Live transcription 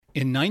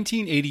In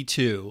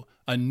 1982,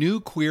 a new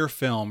queer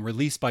film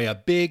released by a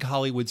big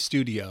Hollywood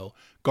studio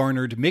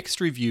garnered mixed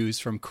reviews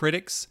from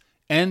critics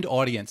and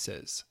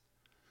audiences.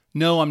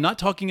 No, I'm not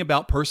talking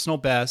about Personal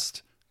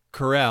Best,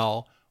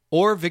 Carell,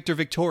 or Victor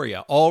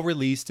Victoria, all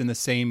released in the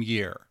same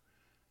year.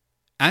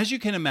 As you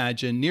can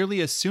imagine, nearly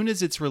as soon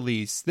as its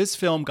release, this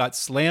film got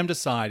slammed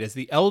aside as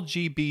the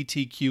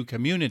LGBTQ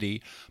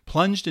community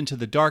plunged into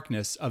the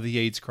darkness of the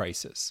AIDS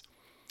crisis.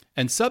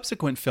 And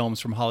subsequent films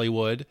from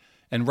Hollywood,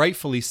 and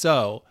rightfully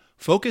so,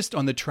 focused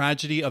on the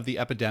tragedy of the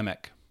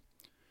epidemic.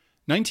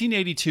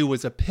 1982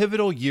 was a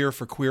pivotal year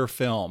for queer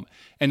film,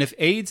 and if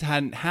AIDS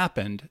hadn't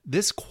happened,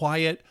 this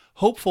quiet,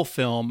 hopeful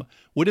film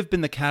would have been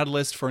the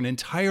catalyst for an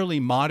entirely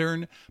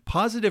modern,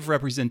 positive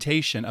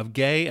representation of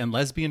gay and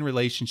lesbian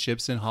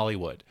relationships in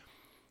Hollywood.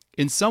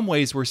 In some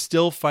ways, we're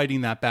still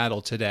fighting that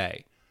battle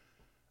today.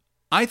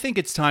 I think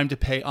it's time to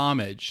pay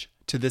homage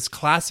to this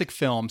classic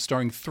film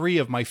starring three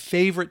of my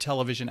favorite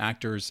television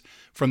actors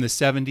from the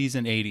 70s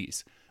and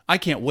 80s. I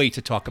can't wait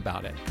to talk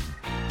about it.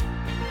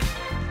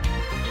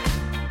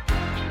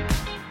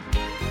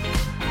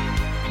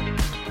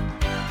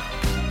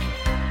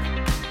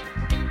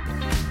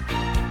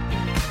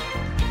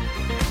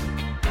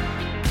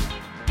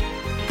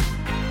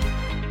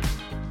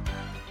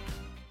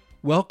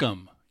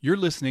 Welcome. You're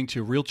listening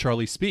to Real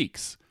Charlie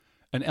Speaks,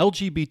 an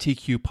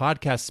LGBTQ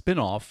podcast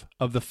spinoff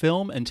of the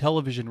film and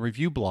television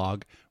review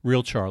blog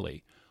Real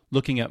Charlie,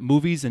 looking at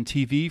movies and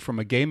TV from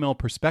a gay male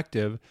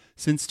perspective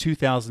since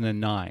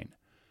 2009.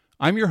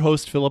 I'm your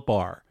host, Philip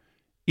Barr.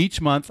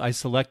 Each month, I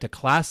select a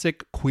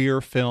classic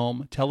queer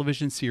film,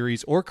 television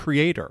series, or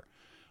creator.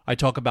 I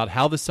talk about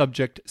how the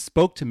subject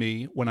spoke to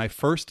me when I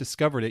first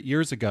discovered it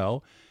years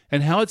ago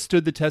and how it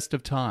stood the test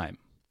of time.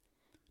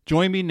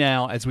 Join me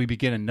now as we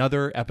begin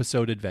another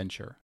episode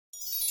adventure.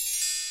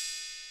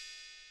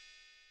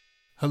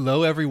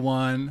 Hello,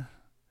 everyone.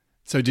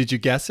 So did you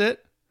guess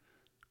it?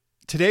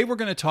 Today we're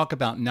going to talk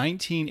about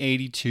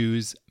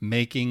 1982's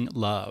Making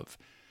Love,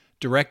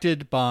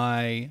 directed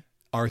by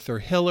Arthur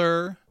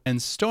Hiller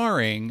and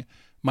starring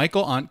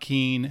Michael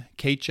Ontkean,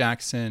 Kate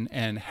Jackson,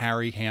 and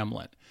Harry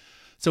Hamlin.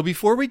 So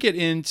before we get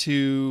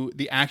into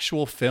the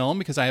actual film,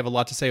 because I have a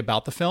lot to say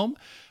about the film,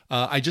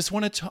 I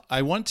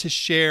want to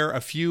share a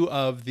few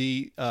of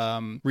the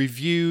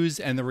reviews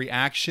and the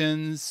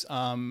reactions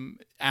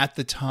at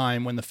the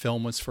time when the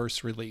film was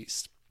first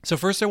released. So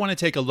first I want to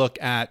take a look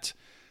at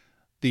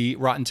the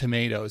Rotten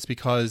Tomatoes,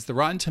 because the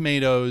Rotten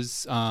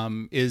Tomatoes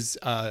has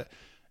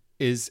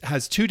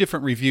two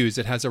different reviews.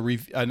 It has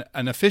an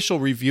official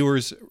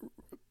reviewer's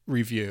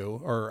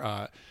review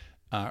or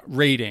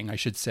rating, I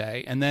should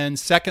say, and then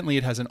secondly,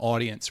 it has an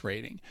audience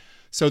rating.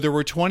 So there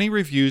were 20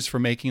 reviews for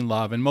Making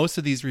Love, and most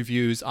of these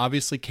reviews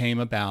obviously came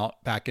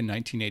about back in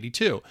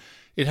 1982.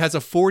 It has a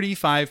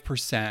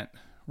 45%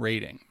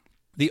 rating.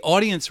 The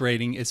audience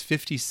rating is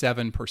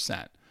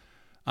 57%.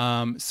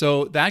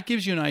 So that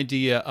gives you an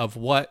idea of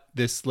what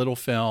this little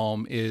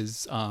film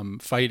is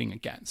fighting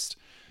against.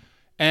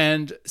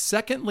 And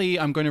secondly,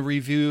 I'm going to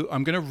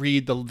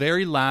read the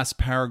very last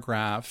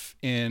paragraph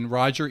in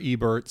Roger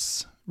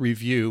Ebert's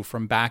review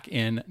from back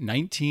in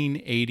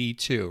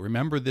 1982.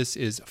 Remember, this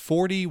is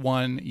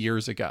 41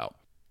 years ago.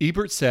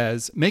 Ebert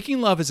says,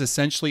 "Making Love is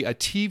essentially a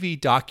TV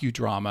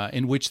docudrama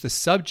in which the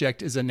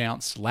subject is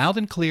announced loud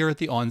and clear at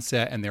the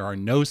onset and there are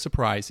no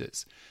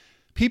surprises.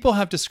 People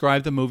have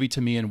described the movie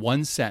to me in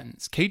one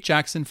sentence. Kate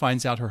Jackson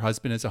finds out her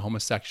husband is a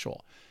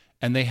homosexual,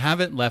 and they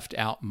haven't left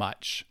out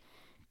much."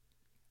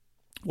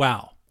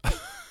 Wow.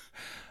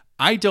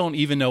 I don't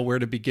even know where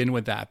to begin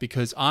with that,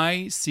 because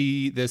I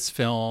see this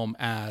film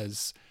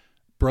as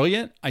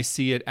brilliant. I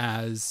see it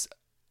as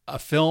a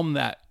film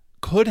that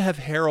could have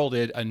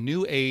heralded a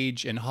new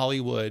age in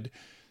Hollywood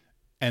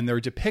and their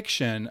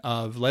depiction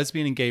of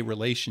lesbian and gay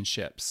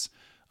relationships.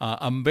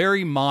 A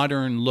very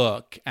modern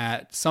look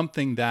at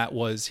something that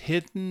was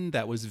hidden,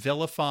 that was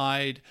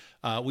vilified.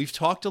 We've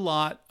talked a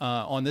lot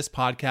on this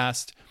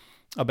podcast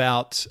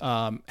about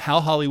how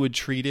Hollywood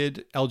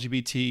treated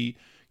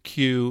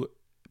LGBTQ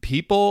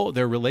people,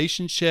 their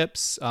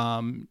relationships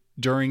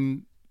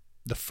during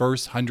the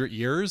first 100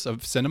 years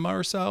of cinema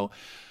or so.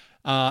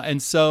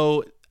 And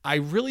so I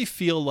really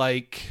feel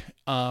like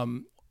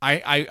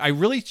I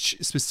really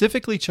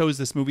specifically chose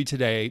this movie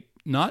today,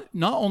 not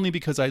only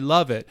because I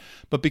love it,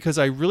 but because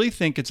I really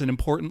think it's an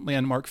important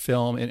landmark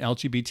film in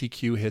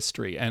LGBTQ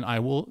history. And I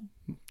will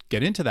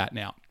get into that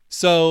now.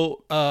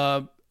 So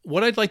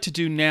what I'd like to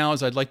do now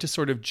is I'd like to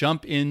sort of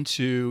jump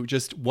into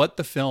just what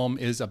the film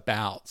is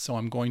about. So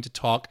I'm going to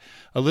talk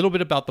a little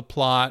bit about the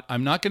plot.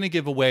 I'm not going to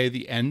give away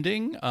the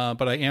ending,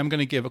 but I am going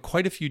to give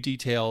quite a few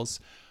details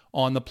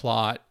on the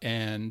plot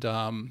and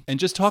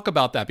just talk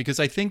about that, because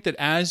I think that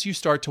as you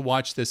start to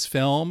watch this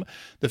film,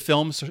 the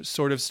film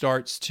sort of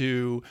starts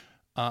to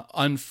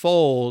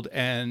unfold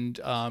and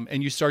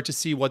you start to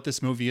see what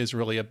this movie is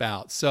really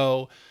about.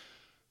 So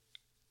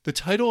the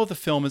title of the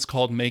film is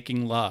called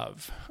Making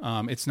Love.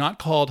 It's not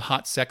called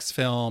Hot Sex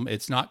Film.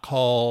 It's not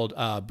called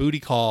Booty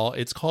Call.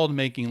 It's called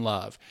Making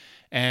Love.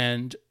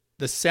 And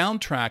the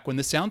soundtrack, when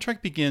the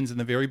soundtrack begins in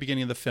the very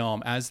beginning of the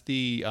film, as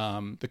the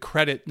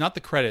credit, not the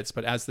credits,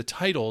 but as the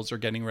titles are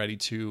getting ready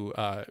to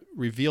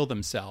reveal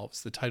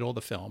themselves, the title of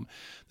the film,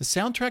 the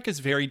soundtrack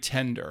is very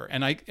tender.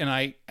 And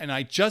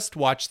I just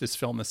watched this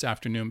film this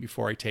afternoon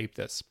before I taped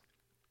this.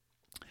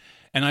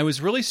 And I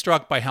was really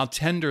struck by how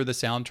tender the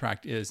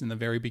soundtrack is in the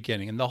very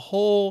beginning. And the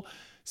whole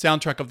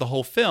soundtrack of the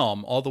whole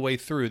film, all the way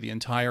through the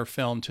entire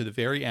film to the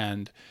very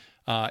end,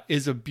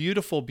 is a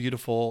beautiful,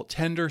 beautiful,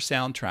 tender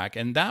soundtrack.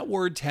 And that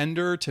word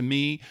tender to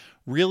me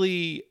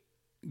really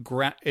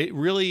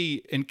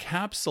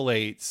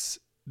encapsulates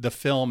the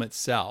film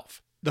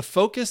itself. The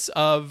focus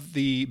of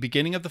the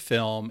beginning of the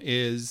film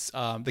is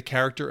the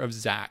character of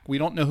Zach. We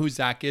don't know who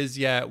Zach is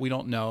yet. We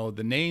don't know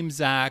the name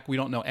Zach. We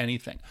don't know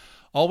anything.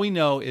 All we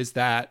know is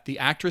that the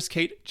actress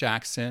Kate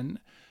Jackson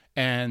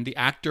and the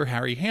actor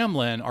Harry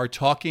Hamlin are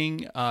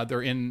talking.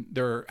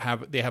 They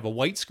have a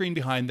white screen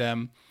behind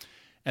them,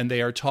 and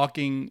they are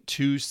talking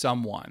to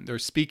someone. They're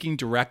speaking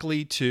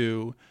directly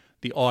to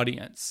the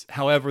audience.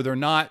 However, they're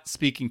not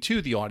speaking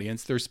to the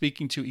audience. They're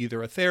speaking to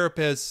either a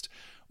therapist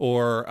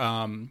or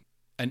an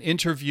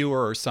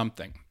interviewer or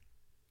something.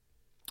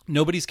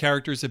 Nobody's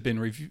characters have been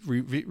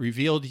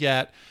revealed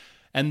yet.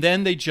 And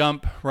then they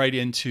jump right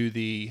into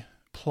the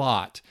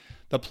plot.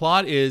 The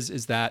plot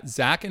is that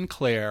Zach and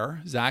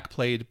Claire, Zach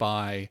played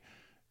by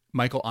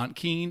Michael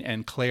Ontkean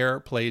and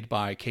Claire, played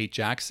by Kate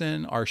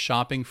Jackson, are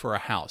shopping for a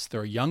house.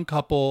 They're a young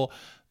couple.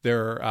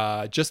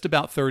 They're just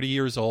about 30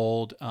 years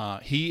old.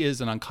 He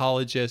is an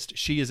oncologist.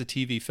 She is a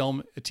TV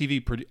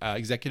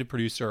executive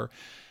producer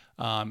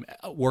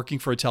working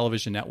for a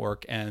television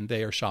network, and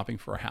they are shopping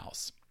for a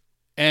house.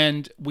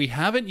 And we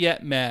haven't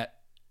yet met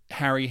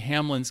Harry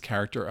Hamlin's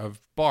character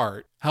of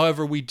Bart.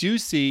 However, we do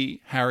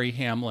see Harry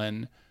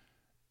Hamlin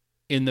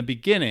in the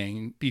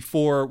beginning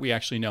before we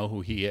actually know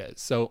who he is.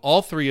 So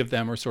all three of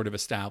them are sort of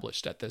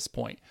established at this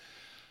point.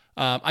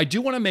 I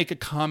do want to make a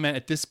comment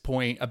at this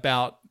point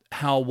about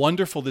how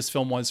wonderful this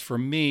film was for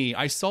me.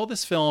 I saw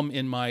this film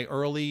in my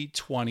early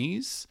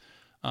 20s.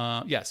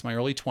 My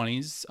early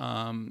 20s.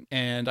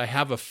 And I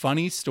have a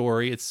funny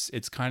story.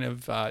 It's kind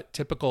of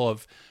typical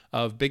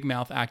of big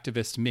mouth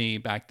activist me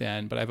back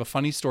then, but I have a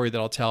funny story that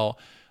I'll tell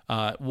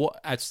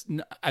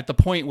at the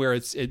point where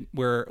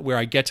where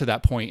I get to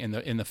that point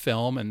in the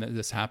film and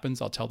this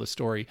happens. I'll tell the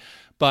story.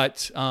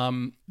 But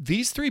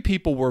these three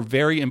people were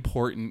very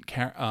important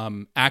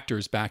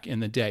actors back in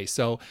the day.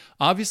 So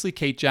obviously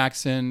Kate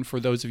Jackson, for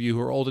those of you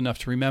who are old enough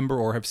to remember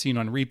or have seen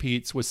on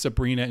repeats, was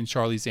Sabrina in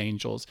Charlie's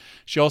Angels.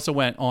 She also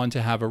went on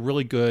to have a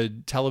really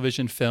good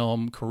television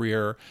film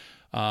career.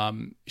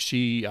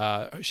 She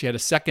had a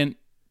second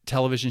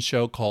television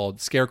show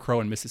called Scarecrow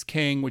and Mrs.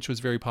 King, which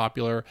was very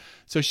popular.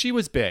 So she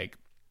was big.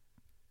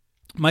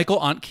 Michael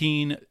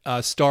Ontkean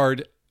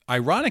starred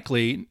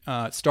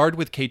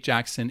with Kate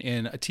Jackson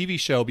in a TV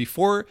show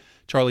before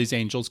Charlie's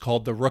Angels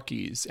called The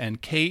Rookies.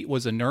 And Kate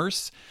was a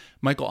nurse.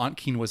 Michael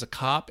Ontkean was a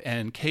cop.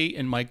 And Kate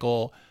and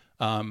Michael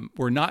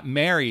were not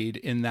married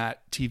in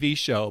that TV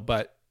show,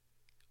 but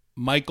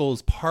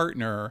Michael's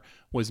partner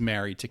was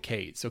married to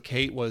Kate. So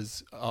Kate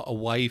was a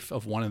wife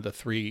of one of the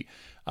three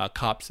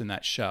cops in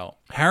that show.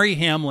 Harry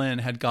Hamlin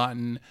had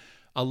gotten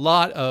a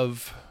lot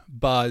of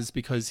buzz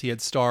because he had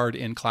starred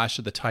in Clash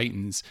of the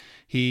Titans.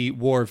 He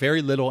wore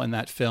very little in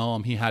that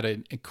film. He had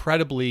an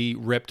incredibly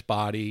ripped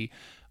body,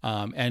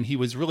 and he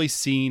was really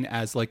seen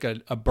as like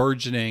a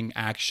burgeoning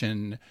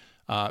action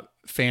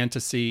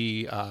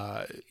fantasy,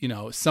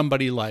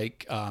 somebody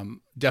like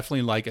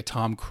definitely like a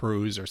Tom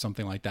Cruise or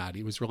something like that.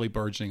 He was really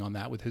burgeoning on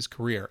that with his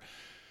career.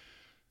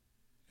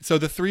 So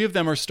the three of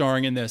them are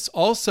starring in this.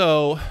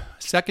 Also,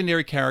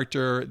 secondary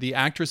character, the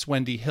actress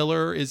Wendy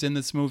Hiller is in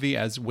this movie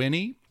as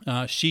Winnie.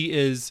 She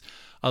is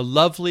a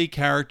lovely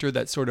character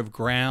that sort of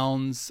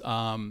grounds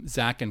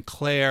Zach and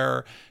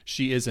Claire.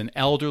 She is an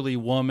elderly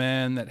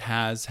woman that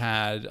has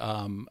had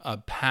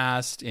a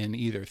past in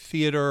either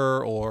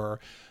theater or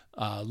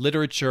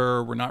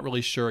literature. We're not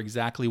really sure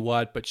exactly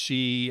what, but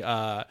she's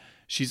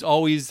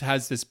always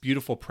has this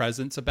beautiful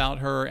presence about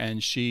her,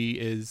 and she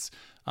is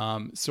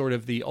sort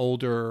of the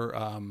older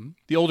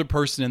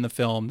person in the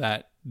film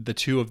that the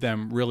two of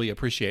them really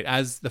appreciate.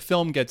 As the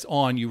film gets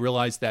on, you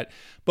realize that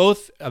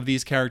both of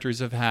these characters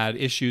have had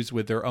issues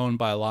with their own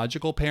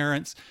biological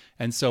parents,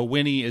 and so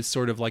Winnie is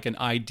sort of like an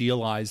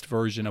idealized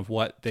version of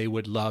what they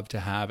would love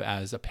to have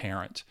as a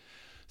parent.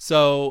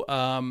 So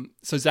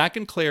Zach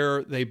and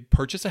Claire, they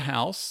purchase a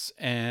house,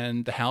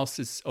 and the house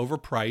is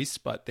overpriced,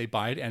 but they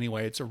buy it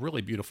anyway. It's a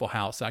really beautiful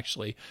house,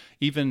 actually.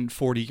 Even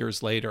 40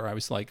 years later, I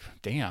was like,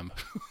 damn,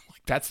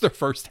 that's their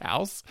first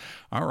house?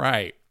 All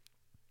right.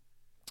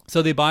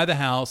 So they buy the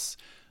house.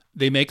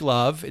 They make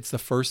love. It's the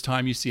first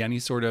time you see any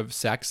sort of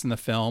sex in the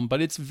film,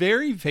 but it's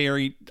very,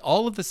 very,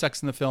 all of the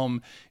sex in the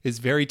film is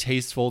very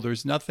tasteful.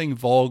 There's nothing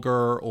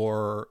vulgar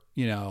or,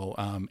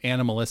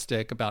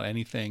 animalistic about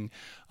anything.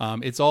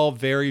 It's all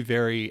very,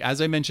 very, as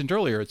I mentioned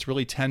earlier, it's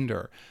really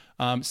tender.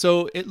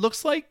 So it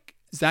looks like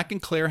Zach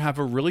and Claire have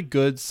a really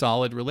good,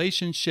 solid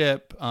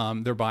relationship.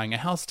 They're buying a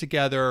house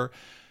together.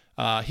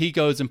 He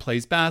goes and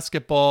plays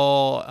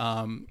basketball.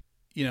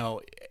 you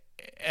know,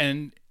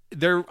 and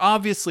they're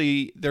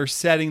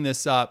setting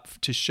this up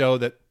to show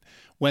that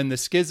when the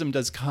schism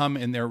does come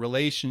in their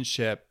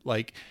relationship,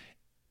 like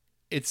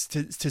it's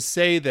to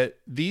say that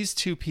these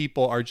two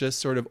people are just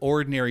sort of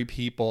ordinary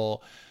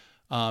people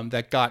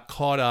that got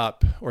caught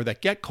up or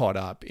that get caught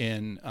up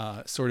in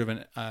sort of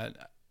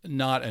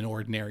not an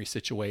ordinary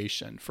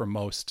situation for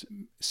most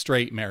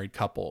straight married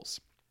couples.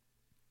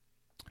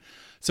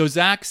 So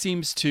Zach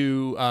seems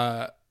to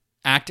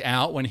act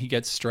out when he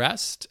gets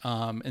stressed.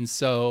 And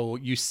so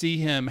you see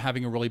him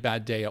having a really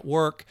bad day at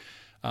work.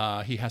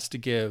 He has to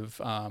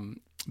give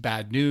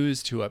bad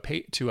news to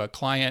a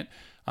client,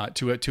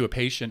 to a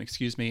patient,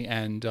 excuse me.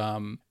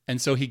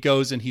 And so he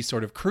goes and he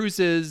sort of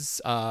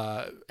cruises,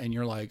 and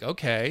you're like,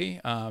 okay.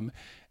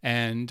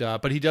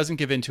 But he doesn't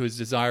give in to his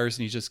desires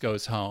and he just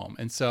goes home.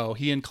 And so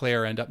he and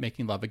Claire end up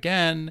making love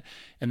again.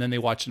 And then they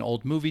watch an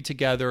old movie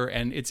together.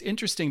 And it's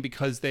interesting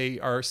because they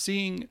are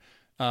seeing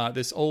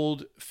this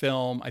old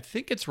film. I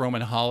think it's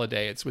Roman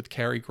Holiday. It's with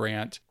Cary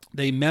Grant.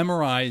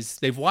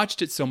 They've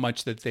watched it so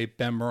much that they've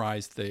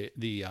memorized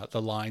the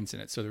lines in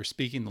it. So they're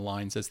speaking the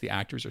lines as the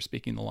actors are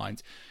speaking the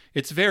lines.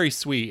 It's very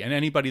sweet. And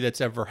anybody that's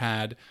ever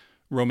had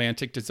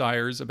romantic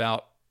desires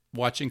about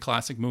watching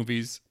classic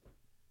movies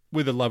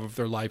with the love of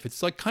their life,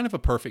 it's like kind of a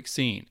perfect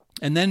scene.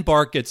 And then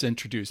Bart gets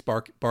introduced.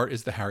 Bart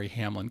is the Harry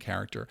Hamlin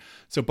character.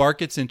 So Bart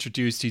gets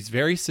introduced. He's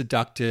very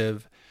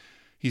seductive.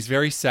 He's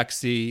very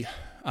sexy.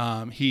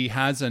 He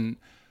has an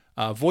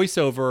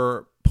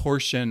voiceover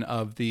portion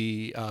of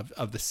the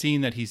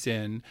scene that he's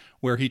in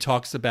where he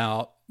talks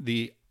about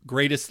the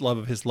greatest love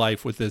of his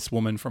life with this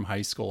woman from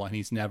high school, and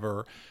he's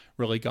never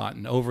really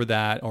gotten over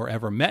that or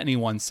ever met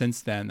anyone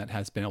since then that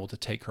has been able to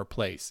take her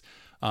place.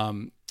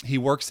 He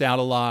works out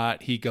a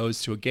lot. He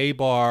goes to a gay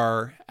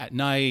bar at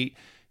night.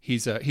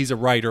 He's a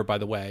writer, by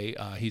the way.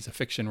 He's a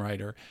fiction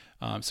writer.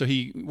 So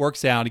he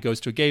works out. He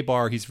goes to a gay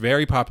bar. He's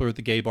very popular at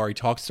the gay bar. He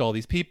talks to all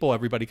these people.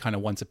 Everybody kind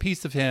of wants a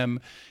piece of him.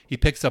 He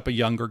picks up a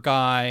younger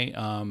guy.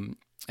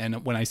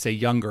 And when I say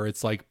younger,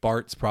 it's like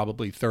Bart's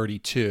probably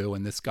 32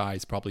 and this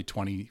guy's probably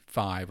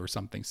 25 or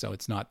something. So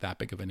it's not that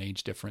big of an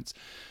age difference.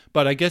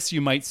 But I guess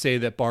you might say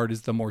that Bart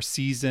is the more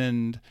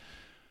seasoned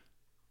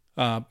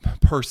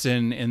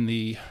person in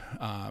the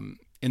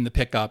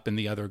pickup, and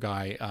the other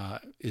guy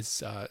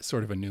is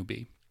sort of a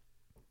newbie.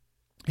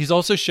 He's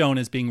also shown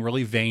as being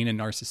really vain and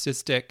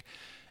narcissistic,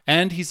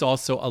 and he's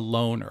also a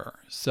loner.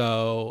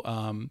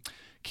 So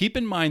keep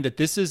in mind that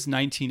this is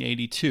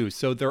 1982.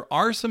 So there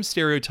are some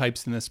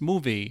stereotypes in this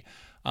movie,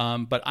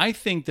 but I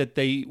think that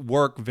they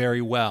work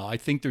very well. I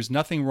think there's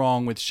nothing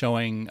wrong with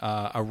showing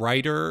a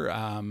writer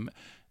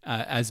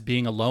as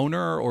being a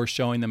loner or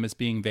showing them as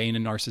being vain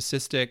and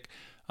narcissistic.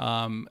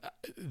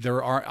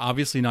 There are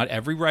obviously not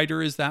every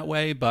writer is that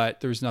way, but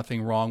there's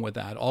nothing wrong with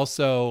that.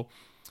 Also,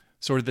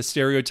 sort of the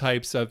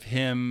stereotypes of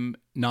him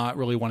not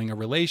really wanting a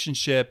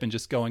relationship and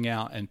just going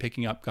out and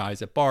picking up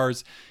guys at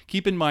bars.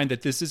 Keep in mind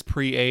that this is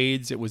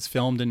pre-AIDS. It was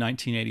filmed in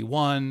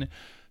 1981.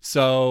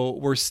 So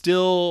we're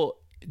still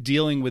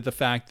dealing with the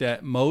fact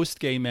that most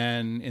gay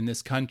men in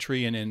this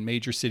country and in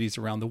major cities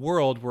around the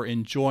world were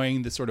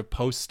enjoying the sort of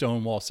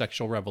post-Stonewall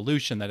sexual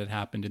revolution that had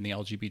happened in the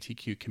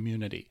LGBTQ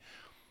community.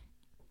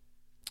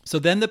 So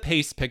then the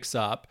pace picks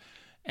up,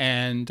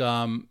 and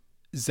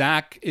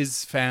Zach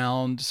is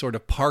found sort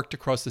of parked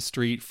across the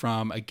street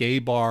from a gay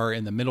bar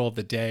in the middle of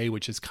the day,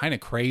 which is kind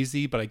of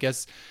crazy, but I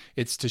guess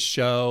it's to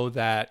show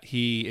that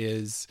he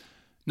is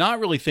not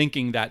really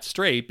thinking that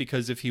straight,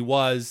 because if he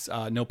was,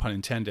 no pun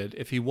intended,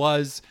 if he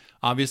was,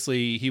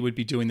 obviously he would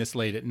be doing this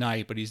late at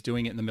night, but he's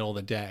doing it in the middle of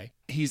the day.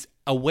 He's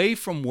away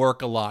from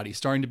work a lot. He's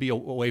starting to be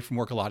away from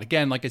work a lot.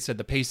 Again, like I said,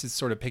 the pace is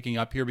sort of picking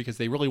up here because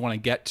they really want to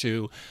get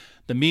to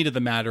the meat of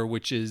the matter,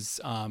 which is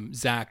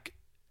Zach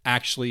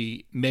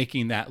actually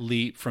making that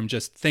leap from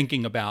just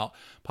thinking about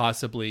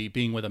possibly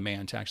being with a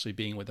man to actually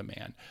being with a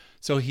man.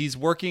 So he's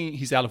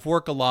out of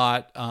work a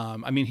lot.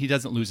 I mean, he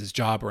doesn't lose his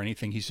job or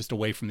anything. He's just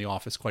away from the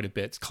office quite a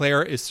bit.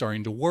 Claire is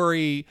starting to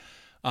worry.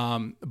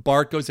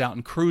 Bart goes out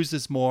and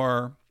cruises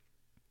more.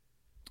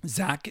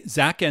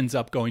 Zach ends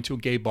up going to a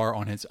gay bar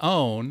on his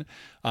own.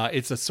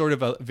 It's a sort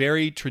of a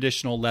very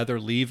traditional leather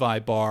Levi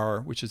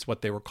bar, which is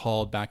what they were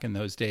called back in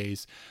those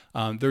days.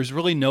 There's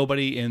really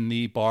nobody in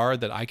the bar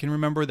that I can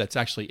remember that's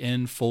actually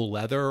in full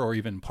leather or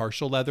even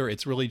partial leather.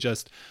 It's really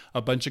just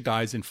a bunch of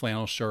guys in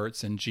flannel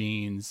shirts and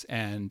jeans,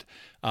 and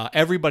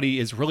everybody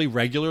is really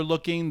regular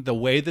looking. The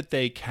way that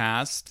they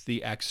cast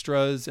the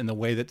extras and the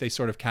way that they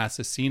sort of cast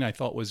the scene, I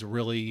thought was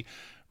really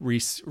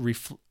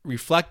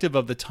reflective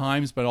of the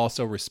times, but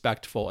also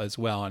respectful as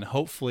well. And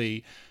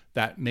hopefully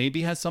that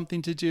maybe has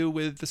something to do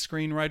with the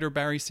screenwriter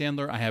Barry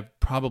Sandler. I have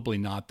probably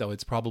not, though.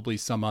 It's probably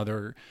some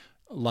other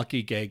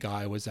lucky gay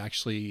guy was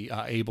actually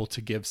able to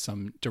give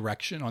some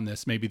direction on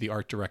this, maybe the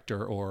art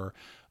director or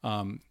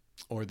the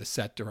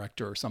set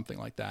director or something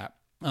like that.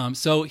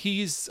 So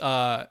he's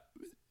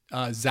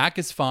Zach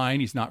is fine.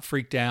 He's not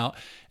freaked out.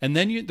 And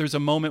then there's a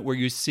moment where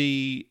you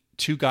see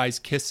two guys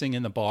kissing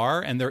in the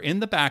bar, and they're in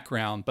the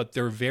background, but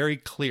they're very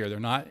clear. They're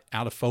not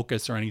out of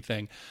focus or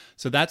anything.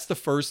 So that's the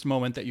first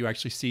moment that you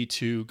actually see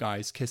two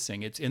guys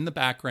kissing. It's in the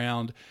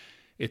background.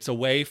 It's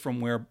away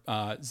from where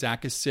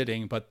Zach is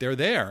sitting, but they're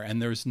there,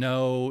 and there's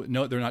no,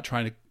 they're not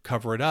trying to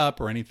cover it up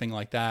or anything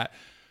like that.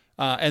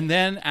 And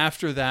then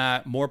after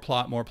that, more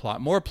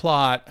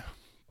plot.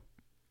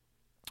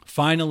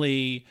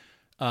 Finally,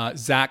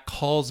 Zach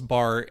calls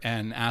Bart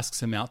and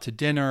asks him out to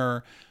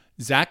dinner.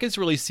 Zach is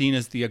really seen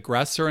as the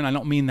aggressor, and I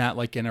don't mean that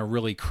like in a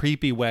really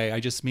creepy way. I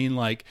just mean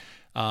like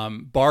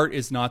Bart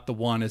is not the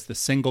one as the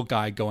single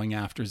guy going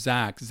after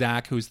Zach.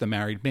 Zach, who's the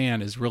married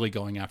man, is really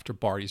going after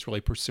Bart. He's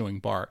really pursuing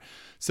Bart.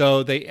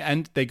 So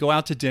they go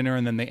out to dinner,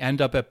 and then they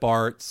end up at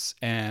Bart's,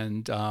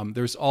 and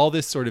there's all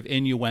this sort of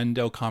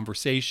innuendo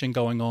conversation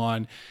going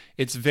on.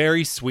 It's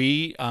very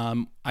sweet.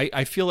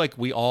 I feel like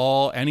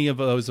any of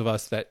those of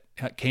us that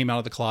came out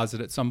of the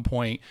closet at some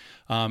point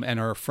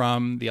and are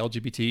from the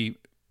LGBT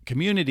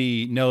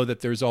community know that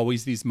there's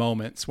always these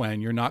moments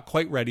when you're not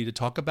quite ready to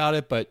talk about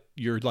it, but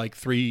you're like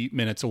 3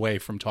 minutes away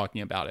from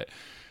talking about it.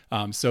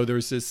 So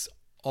there's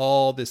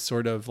all this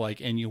sort of like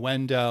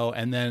innuendo,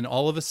 and then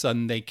all of a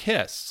sudden they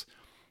kiss.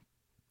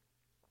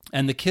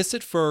 And the kiss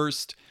at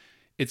first,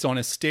 it's on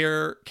a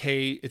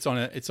staircase,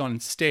 it's on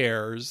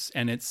stairs,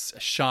 and it's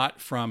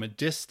shot from a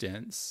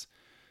distance.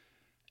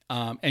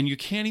 And you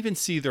can't even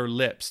see their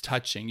lips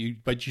touching,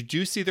 but you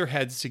do see their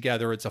heads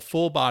together. It's a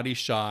full body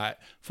shot,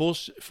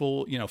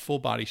 full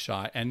body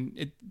shot.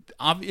 And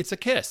it's a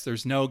kiss.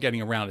 There's no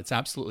getting around. It's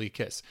absolutely a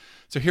kiss.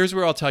 So here's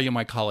where I'll tell you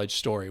my college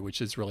story,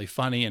 which is really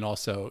funny. And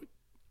also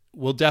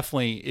we'll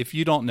definitely, if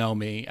you don't know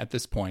me at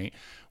this point,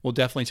 we'll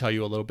definitely tell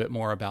you a little bit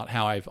more about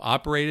how I've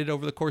operated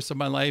over the course of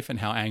my life and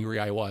how angry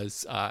I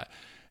was,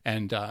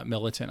 and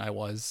militant I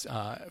was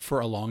for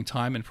a long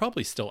time, and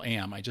probably still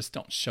am. I just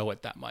don't show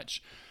it that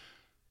much.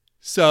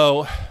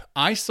 So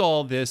I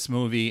saw this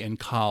movie in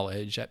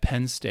college at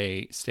Penn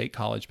State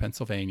College,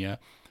 Pennsylvania,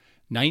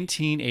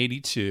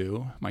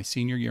 1982, my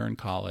senior year in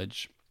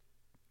college.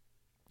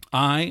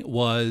 I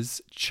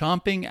was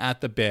chomping at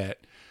the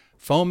bit,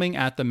 foaming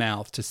at the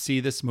mouth to see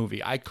this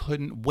movie. I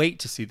couldn't wait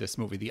to see this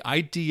movie. The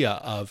idea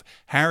of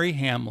Harry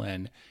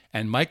Hamlin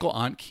and Michael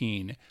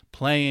Ontkean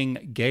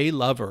playing gay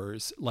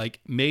lovers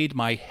like made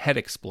my head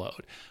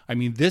explode. I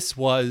mean, this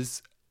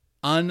was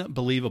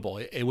unbelievable.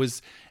 It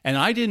was, and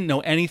I didn't know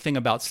anything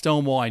about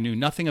Stonewall. I knew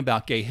nothing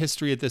about gay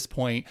history at this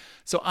point.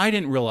 So I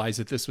didn't realize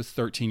that this was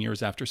 13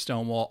 years after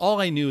Stonewall. All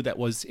I knew that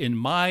was in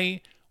my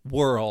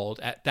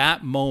world at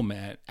that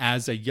moment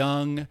as a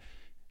young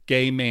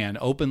gay man,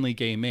 openly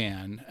gay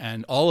man,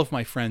 and all of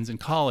my friends in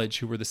college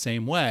who were the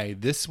same way,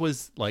 this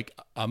was like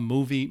a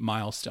movie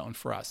milestone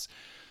for us.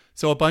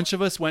 So a bunch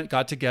of us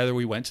got together.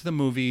 We went to the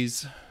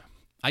movies.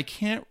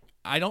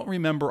 I don't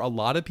remember a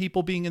lot of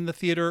people being in the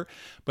theater,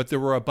 but there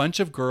were a bunch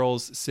of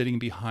girls sitting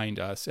behind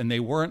us, and they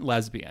weren't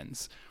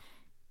lesbians.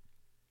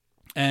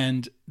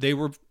 And they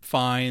were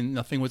fine.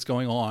 Nothing was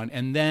going on.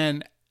 And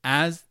then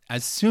as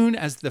soon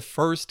as the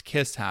first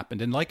kiss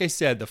happened, and like I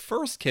said, the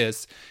first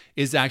kiss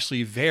is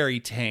actually very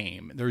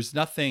tame. There's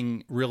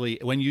nothing really,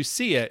 when you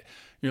see it,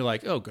 you're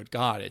like, oh, good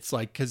God. It's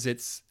like, because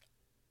it's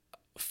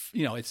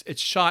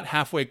shot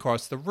halfway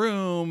across the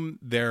room.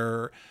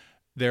 They're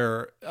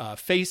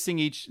facing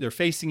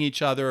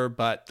each other,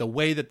 but the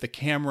way that the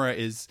camera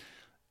is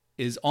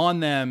on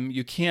them,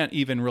 you can't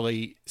even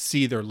really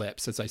see their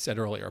lips, as I said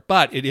earlier.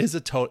 But it is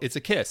it's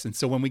a kiss. And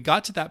so when we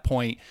got to that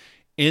point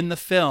in the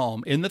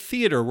film, in the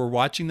theater, we're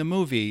watching the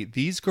movie,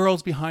 these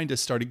girls behind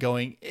us started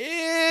going,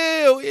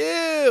 ew,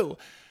 ew.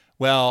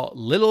 Well,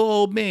 little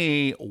old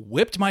me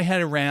whipped my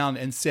head around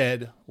and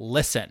said,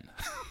 listen,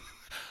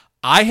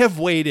 I have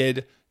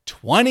waited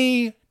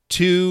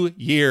 22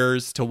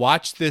 years to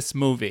watch this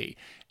movie,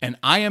 and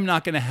I am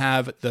not going to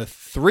have the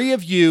three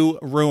of you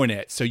ruin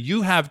it. So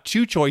you have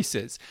two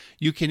choices.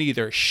 You can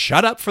either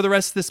shut up for the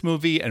rest of this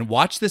movie and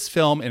watch this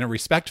film in a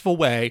respectful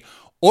way,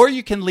 or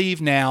you can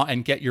leave now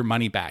and get your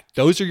money back.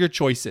 Those are your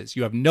choices.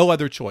 You have no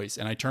other choice.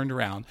 And I turned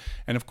around,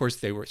 and of course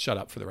they were shut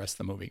up for the rest of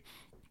the movie.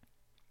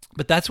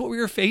 But that's what we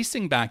were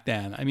facing back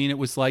then. I mean, it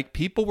was like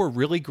people were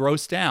really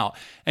grossed out.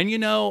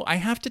 And, I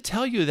have to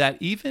tell you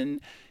that even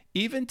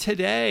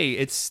today,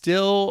 it's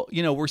still,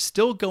 we're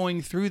still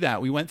going through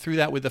that. We went through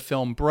that with the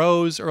film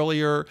Bros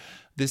earlier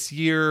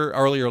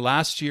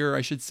last year,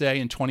 I should say,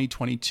 in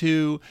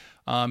 2022,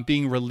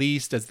 being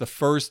released as the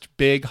first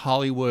big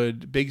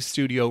Hollywood, big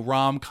studio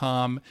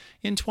rom-com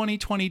in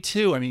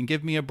 2022. I mean,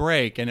 give me a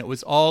break. And it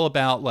was all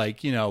about like,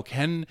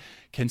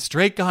 can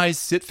straight guys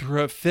sit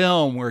through a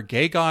film where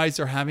gay guys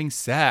are having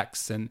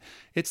sex? And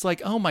it's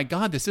like, oh my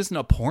God, this isn't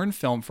a porn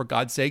film, for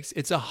God's sakes.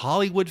 It's a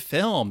Hollywood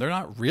film. They're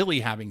not really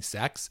having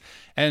sex.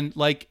 And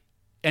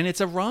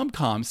it's a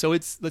rom-com. So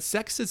the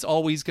sex is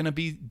always going to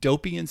be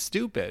dopey and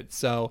stupid.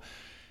 So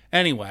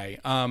anyway,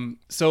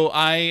 so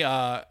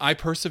I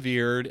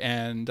persevered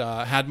and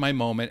had my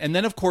moment. And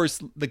then, of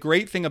course, the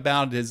great thing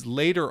about it is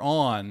later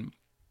on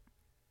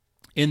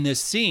in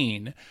this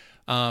scene,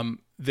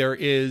 there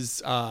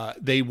is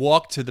they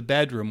walk to the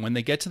bedroom. When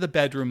they get to the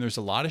bedroom, there's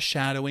a lot of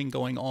shadowing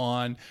going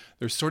on.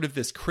 There's sort of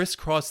this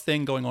crisscross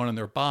thing going on in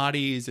their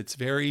bodies. It's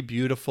very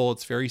beautiful.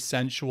 It's very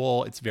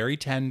sensual. It's very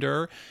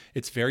tender.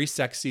 It's very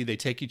sexy. They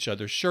take each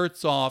other's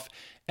shirts off.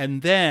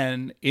 And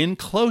then in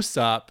close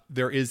up,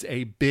 there is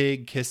a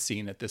big kiss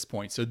scene at this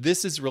point. So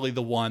this is really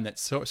the one that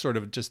sort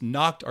of just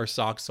knocked our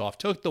socks off,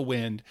 took the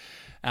wind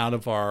out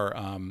of our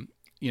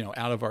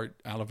out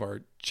of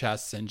our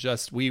chests, and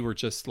we were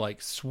just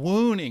like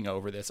swooning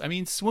over this. I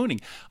mean, swooning.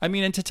 I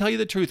mean, and to tell you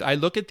the truth, I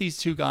look at these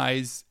two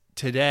guys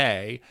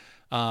today,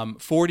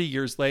 40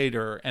 years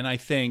later, and I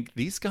think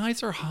these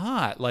guys are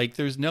hot. Like,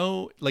 there's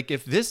no, like,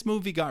 if this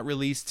movie got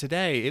released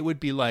today, it would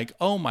be like,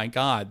 oh my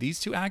God, these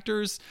two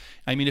actors.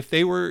 I mean, if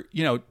they were,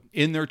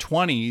 in their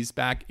 20s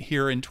back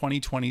here in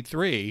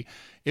 2023,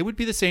 it would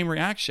be the same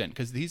reaction,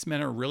 because these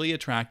men are really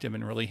attractive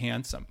and really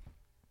handsome.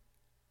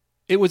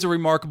 It was a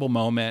remarkable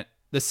moment.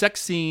 The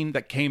sex scene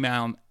that came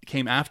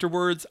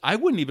afterwards, I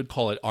wouldn't even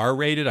call it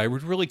R-rated. I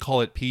would really call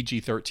it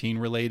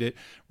PG-13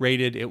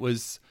 rated. It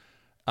was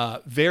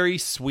very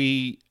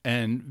sweet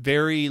and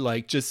very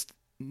just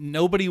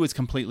nobody was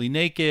completely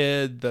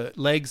naked. The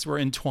legs were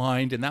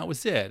entwined, and that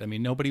was it. I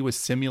mean, nobody was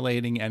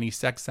simulating any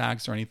sex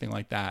acts or anything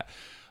like that.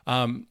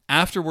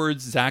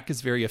 Afterwards, Zach is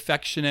very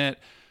affectionate.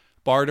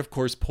 Bart, of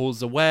course,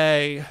 pulls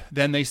away.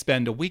 Then they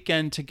spend a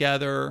weekend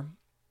together.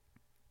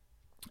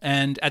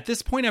 And at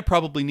this point, I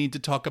probably need to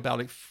talk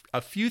about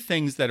a few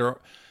things that are,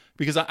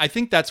 because I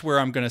think that's where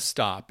I'm going to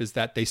stop, is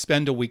that they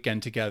spend a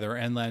weekend together,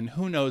 and then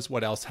who knows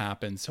what else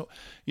happens. So,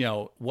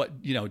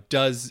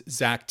 does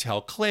Zach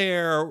tell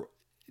Claire?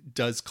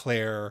 Does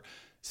Claire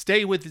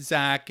stay with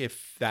Zach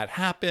if that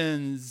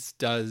happens?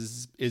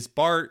 Is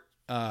Bart,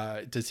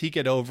 does he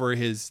get over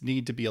his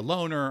need to be a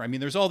loner? I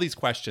mean, there's all these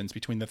questions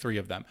between the three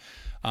of them.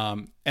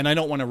 And I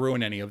don't want to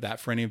ruin any of that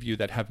for any of you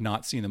that have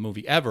not seen the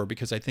movie ever,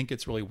 because I think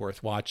it's really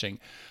worth watching.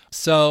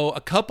 So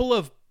a couple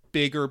of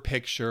bigger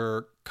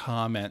picture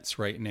comments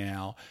right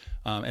now,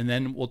 and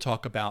then we'll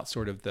talk about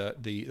sort of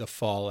the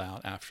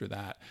fallout after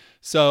that.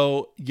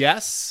 So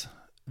yes,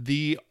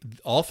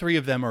 all three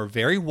of them are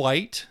very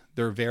white.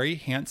 They're very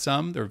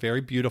handsome. They're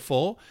very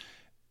beautiful.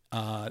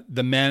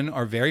 The men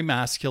are very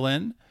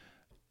masculine.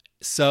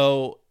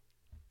 So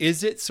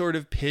is it sort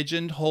of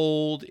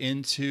pigeonholed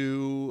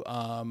into,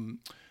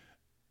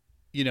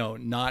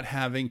 not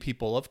having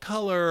people of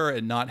color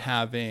and not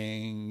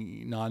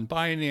having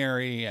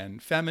non-binary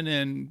and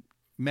feminine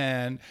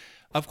men?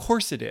 Of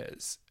course it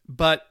is.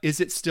 But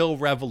is it still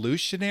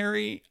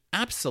revolutionary?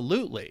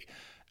 Absolutely.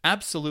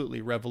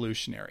 Absolutely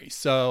revolutionary.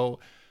 So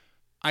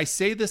I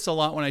say this a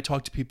lot when I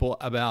talk to people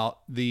about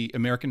the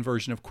American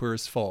version of Queer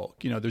as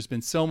Folk. There's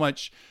been so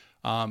much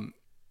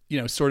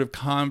sort of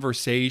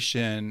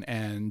conversation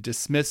and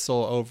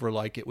dismissal over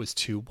it was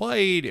too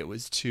white, it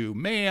was too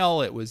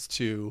male, it was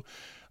too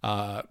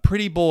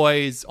pretty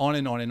boys, on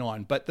and on and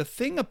on. But the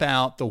thing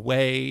about the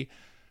way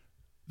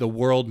the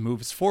world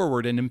moves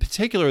forward, and in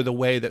particular the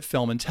way that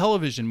film and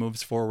television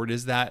moves forward,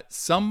 is that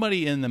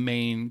somebody in the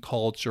main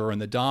culture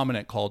and the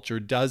dominant culture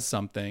does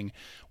something,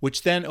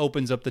 which then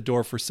opens up the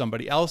door for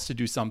somebody else to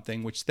do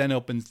something, which then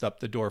opens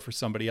up the door for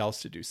somebody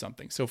else to do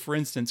something. So for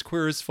instance,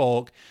 Queer as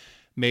Folk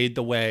made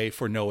the way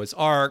for Noah's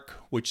Ark,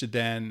 which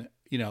then,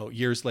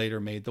 years later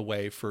made the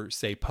way for,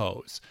 say,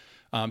 Pose.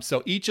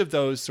 So each of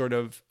those sort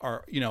of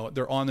are,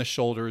 they're on the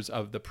shoulders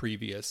of the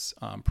previous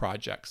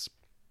projects.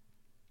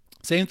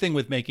 Same thing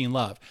with Making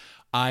Love.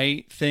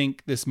 I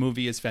think this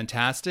movie is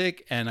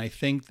fantastic, and I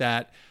think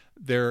that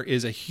there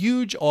is a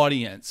huge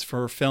audience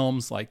for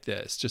films like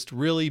this, just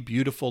really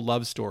beautiful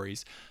love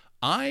stories.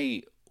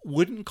 I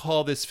wouldn't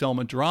call this film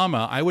a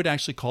drama. I would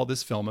actually call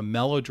this film a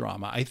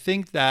melodrama. I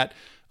think that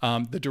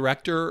the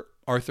director,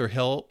 Arthur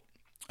Hill,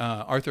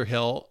 the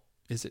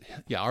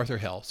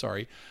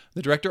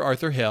director,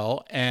 Arthur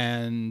Hill,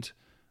 and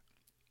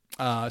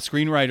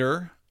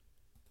screenwriter,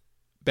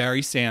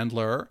 Barry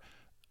Sandler,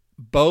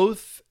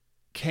 both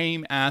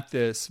came at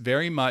this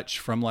very much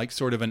from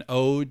sort of an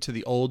ode to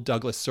the old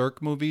Douglas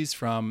Sirk movies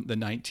from the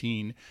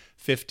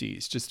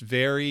 1950s. Just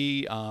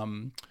very,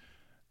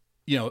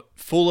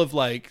 full of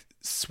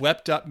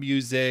swept up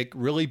music,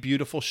 really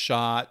beautiful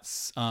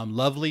shots,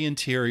 lovely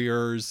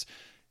interiors,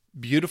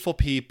 beautiful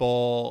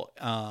people,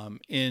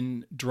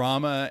 in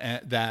drama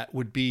that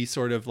would be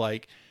sort of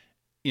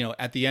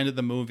at the end of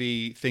the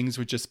movie, things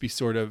would just be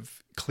sort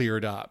of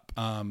cleared up.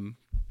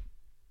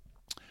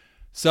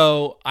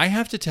 So I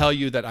have to tell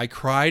you that I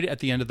cried at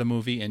the end of the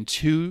movie in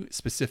two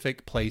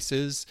specific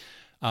places.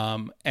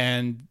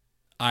 And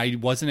I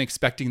wasn't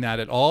expecting that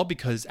at all,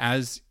 because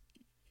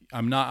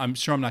I'm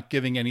sure I'm not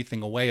giving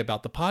anything away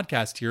about the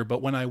podcast here,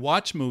 but when I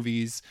watch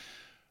movies,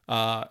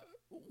 to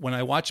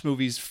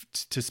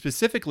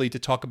specifically to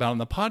talk about on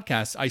the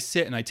podcast, I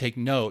sit and I take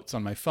notes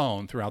on my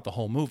phone throughout the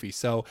whole movie.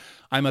 So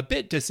I'm a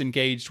bit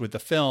disengaged with the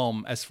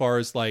film as far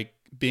as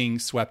being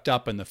swept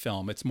up in the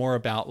film. It's more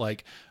about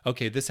like,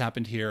 okay, this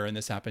happened here and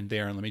this happened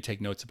there, and let me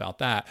take notes about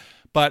that.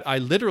 But I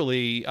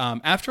literally,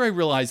 after I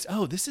realized,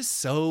 oh, this is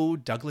so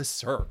Douglas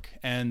Sirk,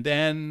 and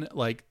then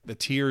like the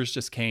tears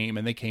just came,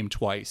 and they came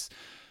twice.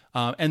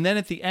 And then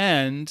at the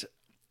end,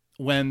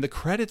 when the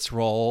credits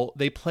roll,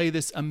 they play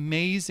this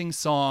amazing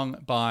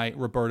song by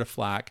Roberta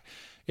Flack.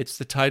 It's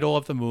the title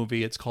of the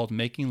movie. It's called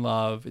Making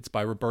Love. It's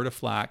by Roberta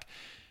Flack.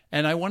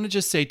 And I want to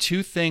just say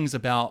two things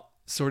about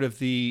sort of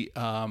the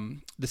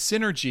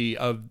synergy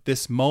of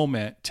this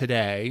moment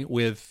today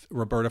with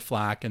Roberta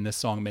Flack and this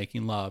song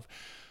Making Love.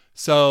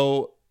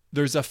 So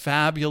there's a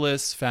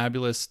fabulous,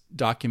 fabulous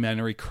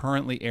documentary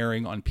currently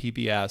airing on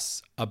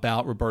PBS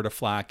about Roberta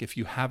Flack. If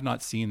you have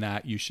not seen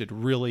that, you should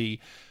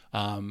really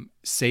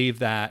save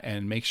that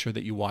and make sure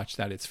that you watch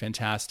that. It's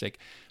fantastic.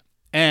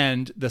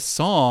 And the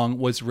song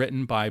was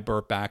written by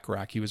Burt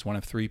Bacharach. He was one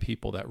of three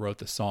people that wrote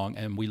the song,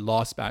 and we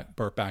lost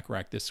Burt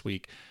Bacharach this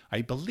week.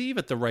 I believe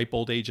at the ripe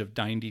old age of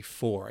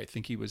 94. I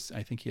think he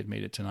had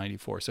made it to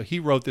 94. So he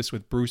wrote this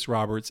with Bruce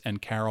Roberts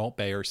and Carol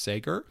Bayer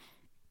Sager.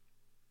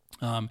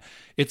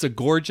 It's a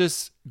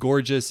gorgeous,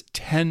 gorgeous,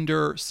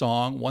 tender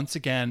song. Once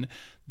again,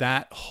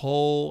 that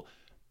whole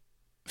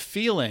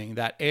feeling,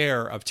 that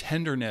air of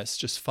tenderness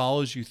just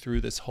follows you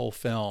through this whole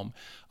film.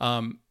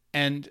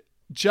 And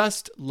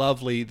just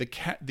lovely.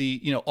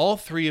 All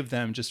three of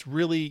them just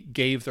really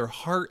gave their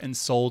heart and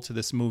soul to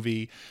this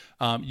movie.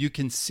 You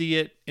can see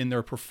it in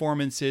their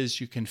performances.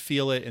 You can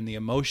feel it in the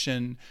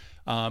emotion.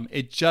 I'm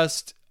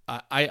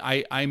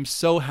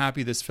so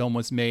happy this film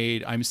was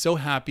made. I'm so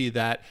happy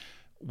that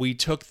we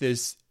took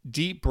this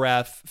deep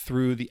breath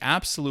through the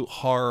absolute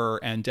horror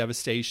and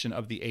devastation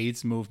of the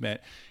AIDS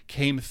movement,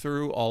 came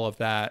through all of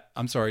that.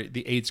 I'm sorry,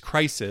 the AIDS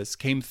crisis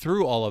came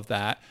through all of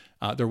that.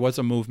 There was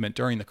a movement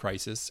during the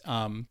crisis.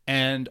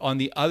 And on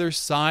the other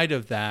side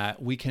of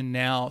that, we can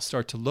now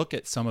start to look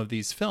at some of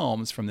these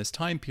films from this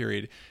time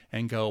period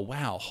and go,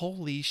 wow,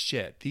 holy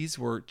shit, these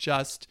were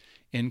just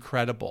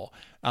incredible.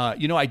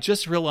 I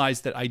just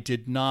realized that I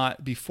did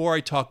not, before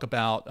I talk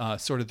about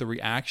sort of the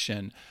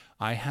reaction,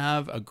 I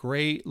have a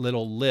great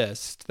little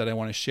list that I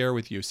want to share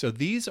with you. So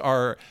these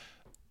are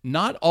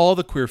not all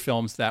the queer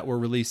films that were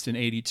released in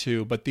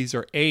 82, but these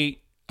are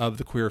 8 of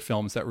the queer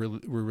films that were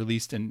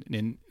released in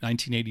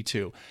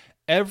 1982.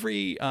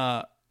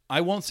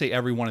 I won't say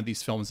every one of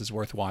these films is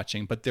worth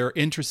watching, but they're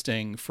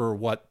interesting for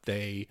what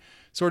they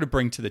sort of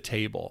bring to the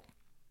table.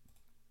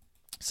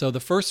 So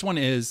the first one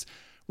is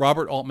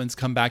Robert Altman's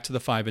Come Back to the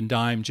Five and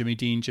Dime, Jimmy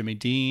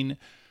Dean.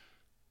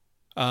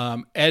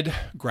 Ed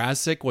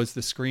Grazik was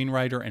the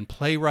screenwriter and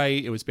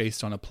playwright. It was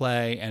based on a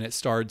play, and it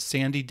starred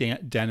Sandy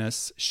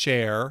Dennis,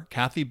 Cher,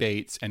 Kathy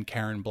Bates, and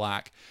Karen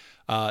Black.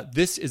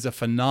 This is a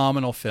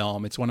phenomenal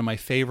film. It's one of my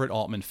favorite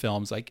Altman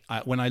films.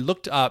 When I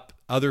looked up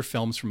other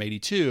films from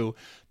 82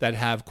 that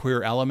have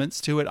queer elements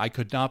to it, I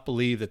could not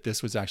believe that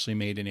this was actually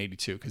made in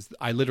 82, because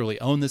I literally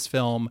own this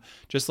film,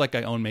 just like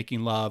I own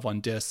Making Love on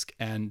disc,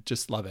 and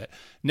just love it.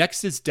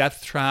 Next is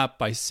Death Trap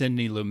by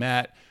Sidney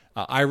Lumet.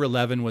 Ira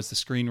Levin was the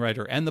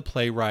screenwriter and the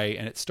playwright,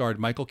 and it starred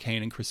Michael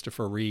Caine and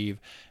Christopher Reeve.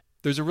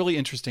 There's a really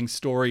interesting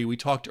story. We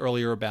talked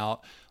earlier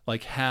about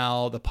like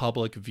how the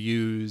public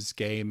views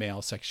gay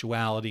male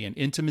sexuality and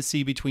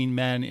intimacy between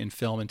men in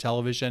film and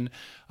television.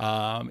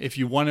 If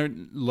you want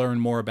to learn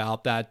more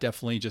about that,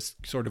 definitely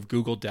just sort of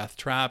Google Death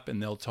Trap,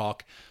 and they'll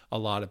talk a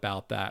lot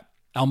about that.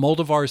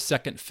 Almodovar's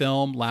second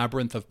film,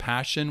 Labyrinth of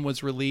Passion,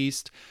 was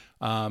released,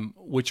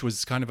 which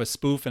was kind of a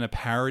spoof and a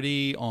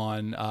parody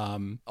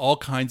on all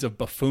kinds of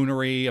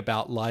buffoonery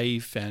about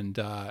life, and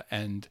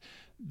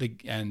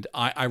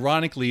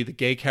ironically, the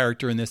gay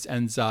character in this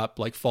ends up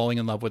like falling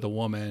in love with a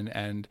woman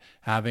and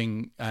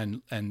having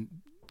and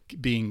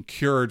being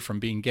cured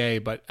from being gay.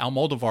 But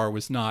Almodovar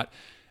was not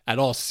at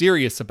all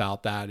serious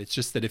about that. It's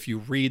just that if you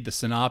read the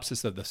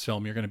synopsis of this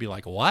film, you're going to be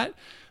like, what?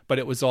 But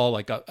it was all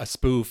like a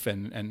spoof,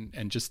 and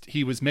just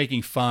he was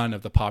making fun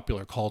of the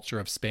popular culture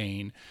of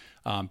Spain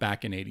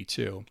back in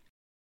 82.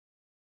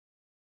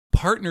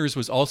 Partners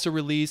was also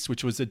released,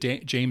 which was a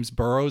James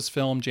Burrows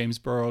film. James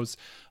Burrows,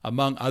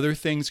 among other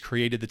things,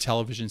 created the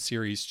television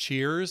series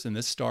Cheers, and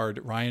this starred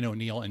Ryan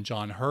O'Neal and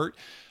John Hurt.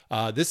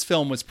 This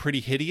film was pretty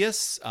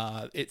hideous.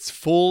 It's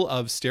full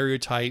of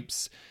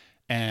stereotypes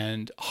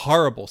and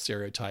horrible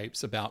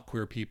stereotypes about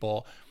queer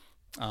people,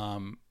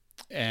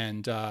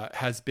 and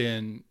has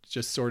been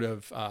just sort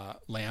of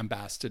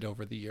lambasted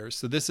over the years.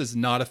 So this is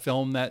not a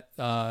film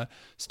that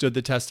stood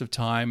the test of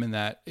time, and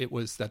that it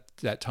was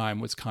that time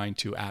was kind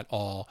to at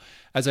all.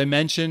 As I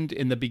mentioned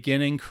in the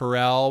beginning,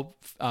 Carell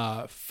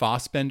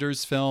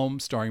Fassbender's film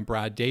starring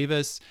Brad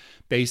Davis,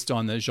 based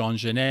on the Jean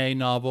Genet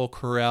novel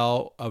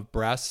Carell of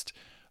Brest,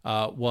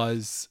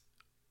 was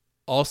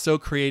also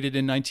created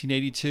in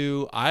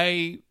 1982.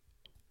 I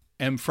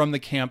am from the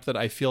camp that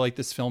I feel like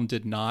this film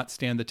did not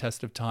stand the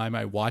test of time.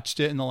 I watched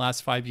it in the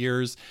last 5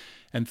 years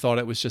and thought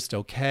it was just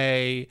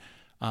okay.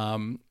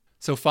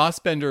 So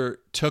Fassbender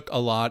took a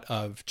lot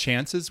of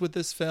chances with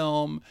this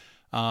film,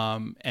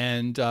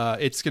 and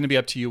it's going to be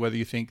up to you whether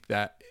you think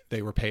that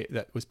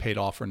that was paid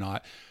off or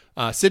not.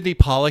 Sidney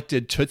Pollack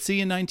did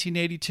Tootsie in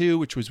 1982,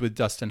 which was with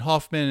Dustin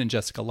Hoffman and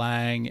Jessica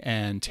Lange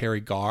and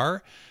Terry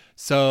Garr.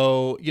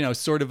 So,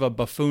 sort of a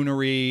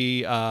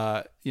buffoonery,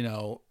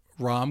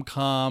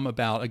 rom-com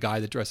about a guy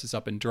that dresses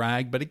up in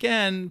drag. But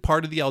again,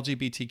 part of the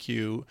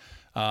LGBTQ,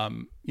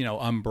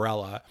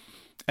 umbrella.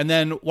 And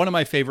then one of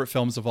my favorite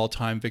films of all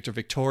time, Victor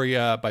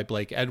Victoria by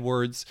Blake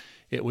Edwards.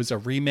 It was a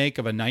remake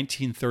of a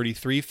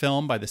 1933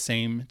 film by the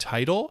same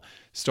title,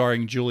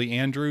 starring Julie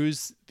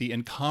Andrews, the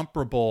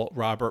incomparable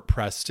Robert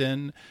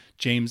Preston,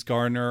 James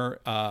Garner,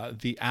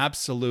 the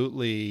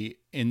absolutely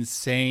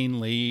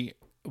insanely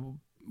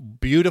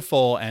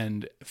beautiful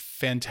and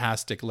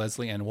fantastic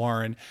Leslie Ann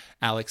Warren,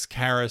 Alex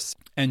Karras,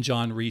 and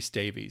John Rhys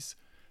Davies.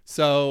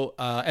 So,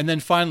 and then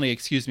finally,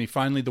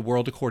 The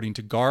World According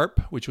to Garp,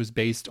 which was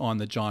based on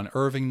the John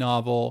Irving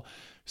novel,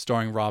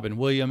 starring Robin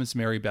Williams,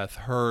 Mary Beth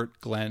Hurt,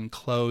 Glenn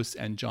Close,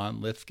 and John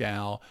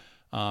Lithgow,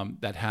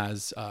 that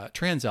has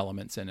trans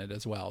elements in it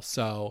as well.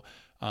 So,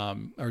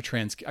 a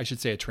trans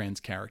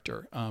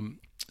character.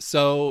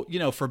 So,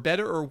 for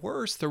better or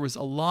worse, there was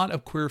a lot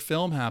of queer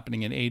film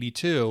happening in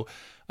 82.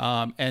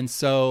 And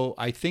so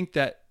I think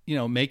that,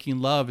 Making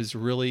Love is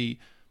really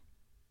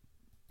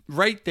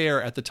right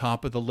there at the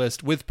top of the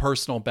list with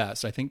Personal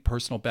Best. I think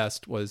Personal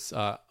Best was,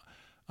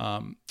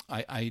 I'm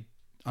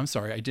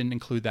sorry, I didn't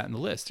include that in the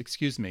list.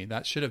 Excuse me.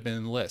 That should have been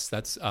in the list.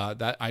 That's,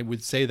 that I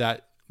would say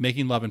that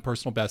Making Love and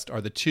Personal Best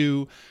are the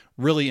two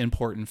really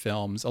important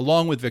films,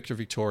 along with Victor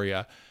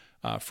Victoria,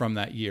 from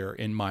that year,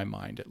 in my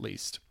mind, at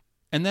least.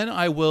 And then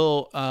I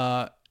will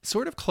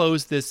sort of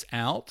close this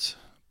out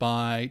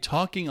by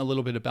talking a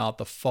little bit about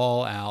the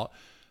fallout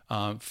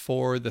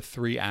for the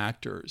three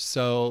actors.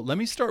 So let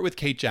me start with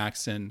Kate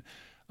Jackson,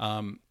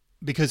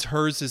 because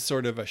hers is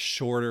sort of a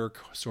shorter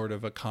sort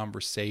of a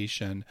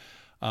conversation.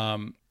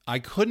 I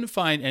couldn't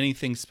find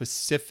anything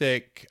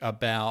specific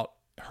about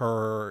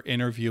her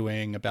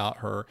interviewing, about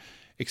her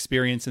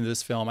experience in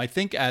this film. I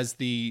think as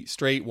the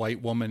straight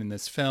white woman in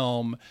this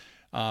film,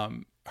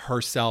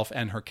 herself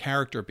and her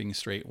character being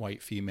straight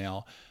white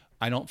female,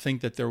 I don't think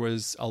that there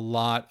was a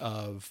lot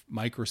of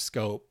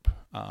microscope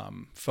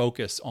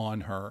focus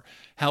on her.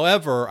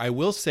 However, I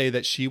will say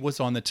that she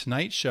was on The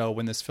Tonight Show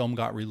when this film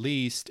got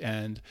released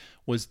and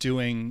was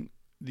doing,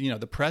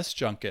 the press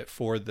junket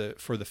for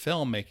the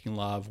film Making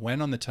Love,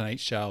 went on The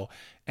Tonight Show.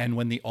 And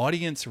when the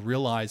audience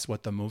realized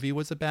what the movie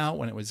was about,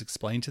 when it was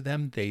explained to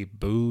them, they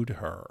booed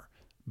her.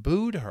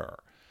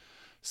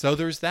 So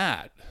there's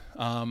that.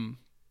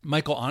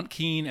 Michael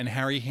Ontkean and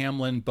Harry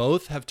Hamlin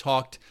both have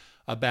talked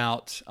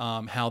about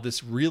how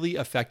this really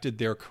affected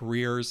their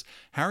careers.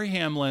 Harry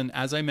Hamlin,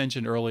 as I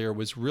mentioned earlier,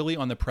 was really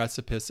on the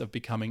precipice of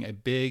becoming a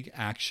big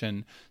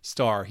action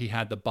star. He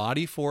had the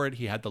body for it,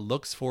 he had the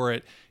looks for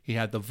it, he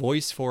had the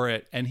voice for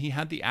it, and he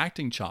had the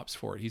acting chops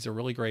for it. He's a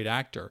really great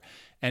actor.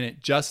 And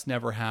it just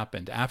never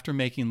happened. After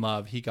Making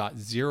Love, he got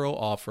 0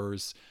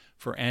 offers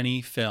for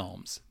any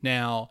films.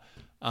 Now,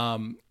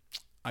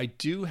 I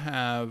do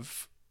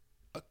have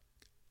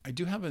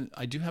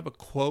a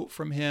quote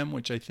from him,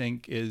 which I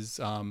think is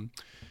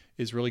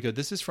really good.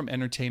 This is from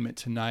Entertainment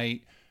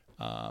Tonight.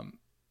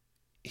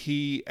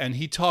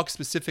 He talks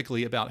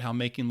specifically about how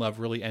Making Love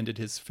really ended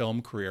his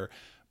film career.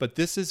 But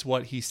this is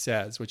what he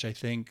says, which I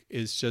think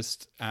is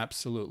just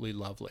absolutely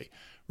lovely.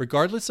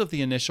 Regardless of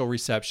the initial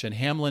reception,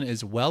 Hamlin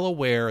is well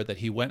aware that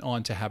he went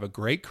on to have a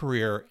great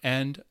career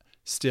and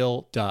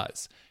still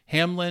does.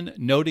 Hamlin,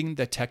 noting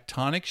the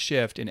tectonic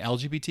shift in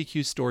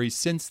LGBTQ stories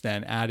since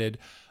then, added,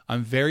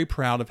 "I'm very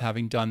proud of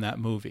having done that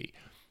movie.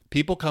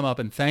 People come up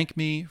and thank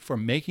me for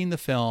making the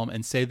film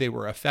and say they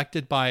were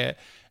affected by it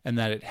and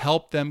that it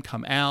helped them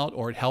come out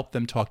or it helped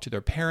them talk to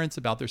their parents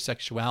about their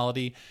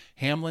sexuality."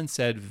 Hamlin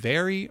said,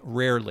 "Very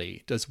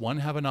rarely does one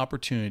have an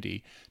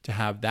opportunity to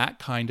have that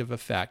kind of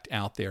effect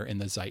out there in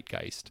the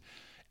zeitgeist."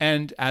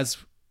 And as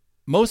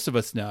most of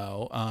us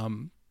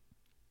know,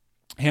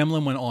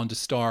 Hamlin went on to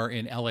star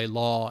in LA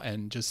Law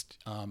and just,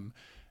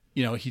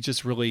 he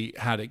just really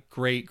had a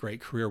great, great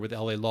career with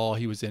LA Law.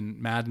 He was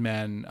in Mad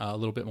Men a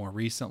little bit more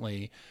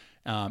recently.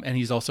 And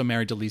he's also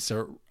married to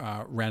Lisa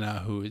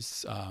Rinna, who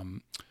is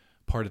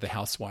part of the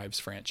Housewives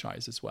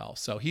franchise as well.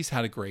 So he's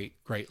had a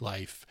great, great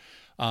life.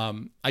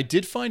 I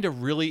did find a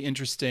really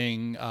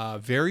interesting,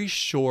 very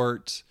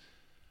short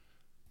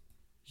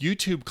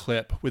YouTube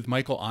clip with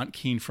Michael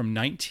Ontkean from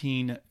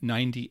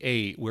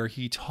 1998, where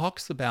he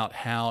talks about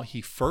how he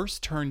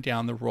first turned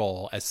down the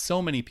role, as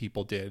so many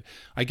people did.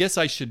 I guess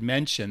I should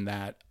mention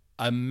that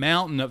a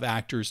mountain of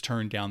actors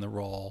turned down the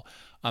role.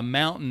 A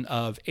mountain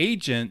of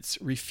agents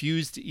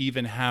refused to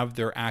even have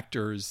their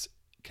actors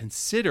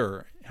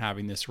consider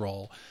having this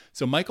role.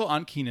 So Michael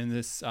Ontkean in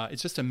this,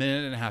 it's just a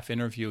 1.5-minute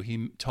interview.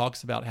 He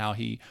talks about how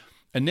he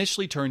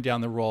initially turned down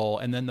the role,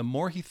 and then the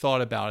more he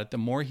thought about it, the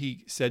more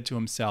he said to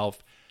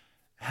himself,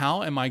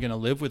 how am I going to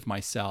live with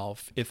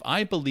myself if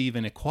I believe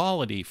in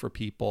equality for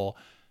people?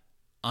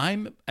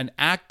 I'm an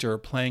actor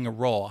playing a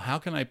role. How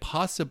can I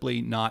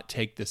possibly not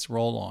take this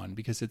role on?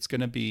 Because it's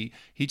going to be,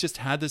 he just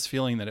had this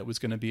feeling that it was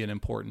going to be an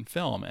important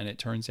film, and it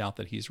turns out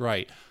that he's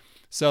right.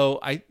 So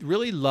I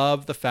really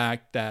love the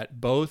fact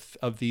that both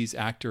of these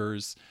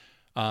actors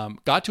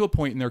got to a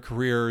point in their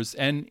careers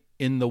and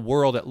in the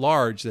world at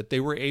large that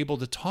they were able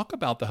to talk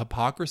about the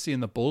hypocrisy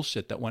and the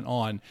bullshit that went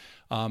on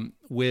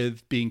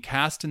with being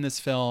cast in this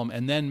film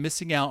and then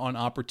missing out on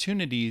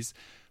opportunities,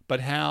 but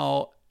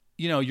how,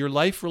 your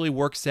life really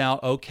works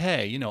out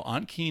okay.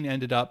 Aunt Keen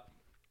ended up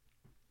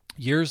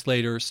years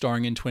later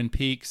starring in Twin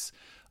Peaks,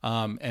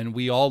 and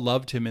we all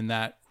loved him in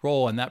that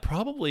role. And that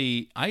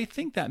probably, I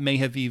think that may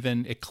have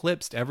even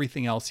eclipsed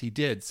everything else he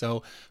did.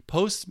 So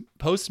post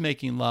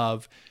Making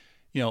Love,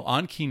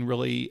 Aunt Keen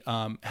really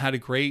had a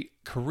great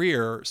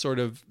career, sort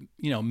of,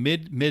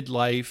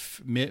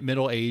 midlife,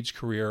 middle age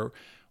career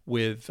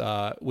with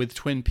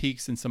Twin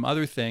Peaks and some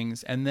other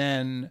things. And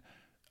then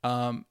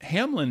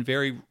Hamlin,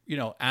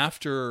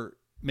 after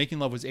Making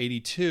Love was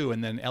 82,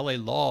 and then LA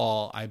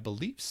Law, I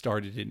believe,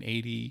 started in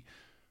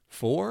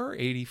 84,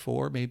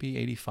 maybe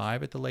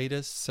 85 at the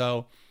latest.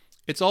 So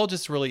it's all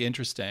just really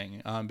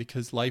interesting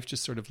because life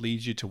just sort of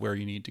leads you to where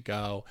you need to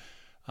go.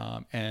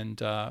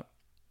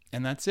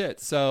 And that's it.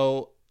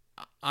 So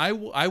I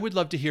would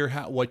love to hear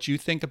what you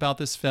think about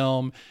this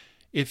film.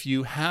 If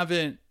you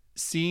haven't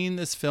seen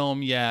this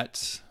film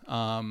yet,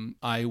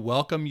 I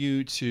welcome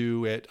you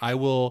to it. I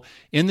will,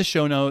 in the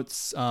show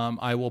notes,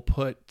 I will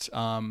put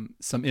some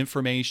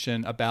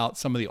information about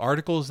some of the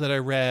articles that I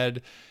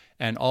read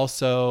and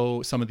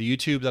also some of the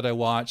YouTube that I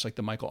watched, like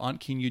the Michael Aunt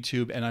Keen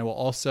YouTube. And I will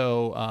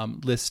also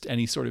list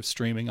any sort of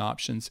streaming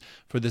options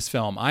for this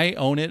film. I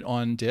own it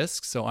on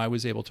disc, so I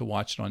was able to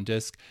watch it on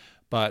disc.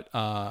 But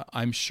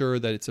I'm sure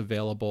that it's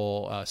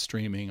available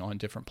streaming on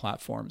different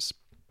platforms.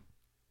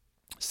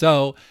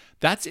 So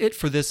that's it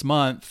for this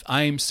month.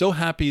 I'm so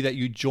happy that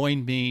you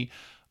joined me.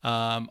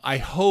 I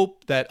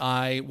hope that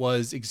I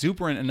was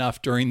exuberant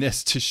enough during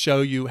this to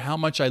show you how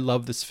much I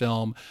love this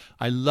film.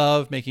 I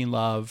love Making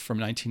Love from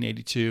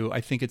 1982. I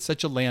think it's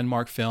such a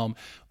landmark film.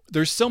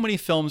 There's so many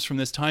films from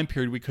this time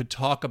period we could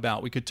talk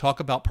about. We could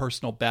talk about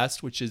Personal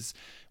Best, which is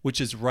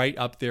right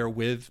up there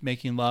with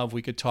Making Love.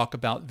 We could talk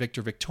about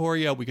Victor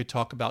Victoria. We could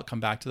talk about Come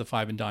Back to the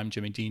Five and Dime,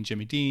 Jimmy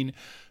Dean.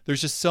 There's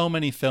just so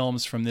many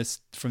films from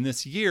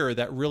this year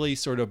that really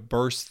sort of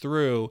burst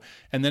through.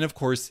 And then, of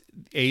course,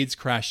 AIDS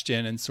crashed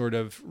in and sort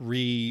of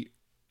reimagined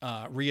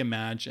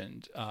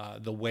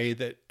the way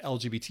that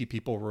LGBT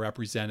people were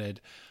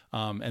represented.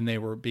 And they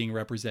were being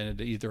represented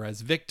either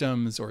as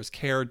victims or as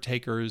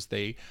caretakers.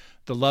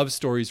 The love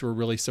stories were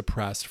really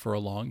suppressed for a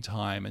long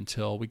time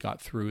until we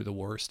got through the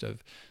worst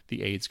of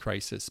the AIDS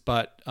crisis.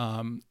 But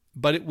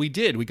we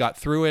did. We got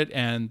through it,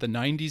 and the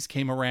 90s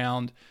came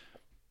around.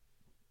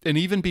 And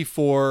even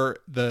before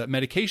the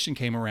medication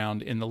came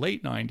around in the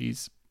late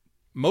 90s,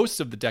 most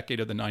of the decade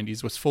of the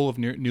 90s was full of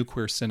new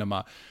queer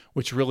cinema,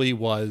 which really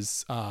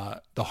was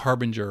the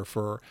harbinger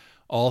for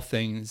all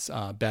things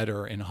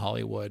better in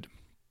Hollywood.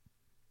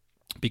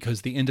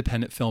 Because the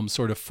independent films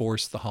sort of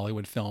forced the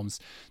Hollywood films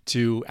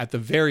to, at the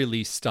very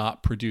least,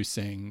 stop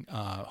producing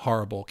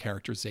horrible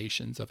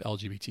characterizations of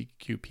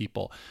LGBTQ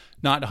people.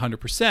 Not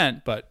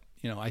 100%, but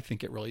I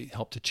think it really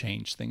helped to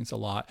change things a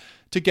lot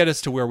to get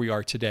us to where we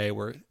are today,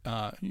 where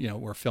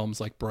where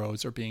films like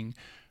Bros are being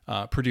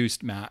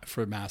produced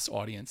for mass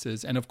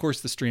audiences, and of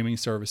course the streaming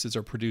services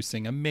are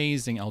producing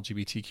amazing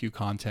LGBTQ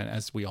content,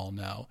 as we all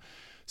know.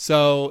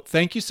 So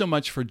thank you so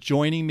much for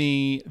joining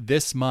me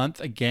this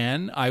month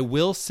again. I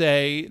will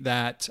say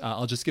that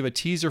I'll just give a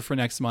teaser for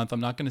next month. I'm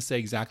not going to say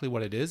exactly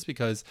what it is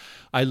because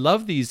I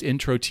love these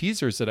intro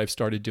teasers that I've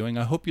started doing.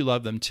 I hope you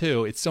love them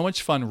too. It's so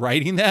much fun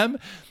writing them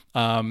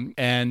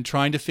and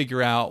trying to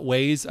figure out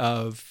ways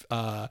of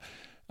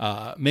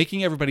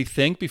making everybody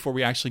think before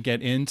we actually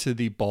get into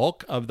the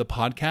bulk of the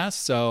podcast.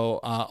 So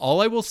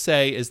all I will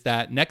say is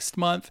that next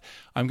month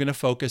I'm going to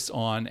focus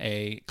on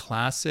a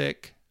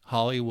classic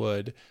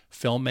Hollywood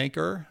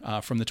filmmaker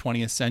from the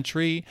 20th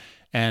century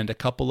and a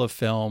couple of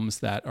films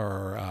that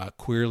are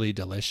queerly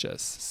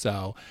delicious.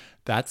 So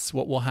that's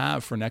what we'll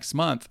have for next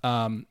month.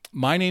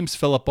 My name's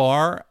Philip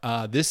Barr.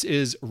 This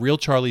is Real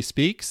Charlie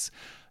Speaks.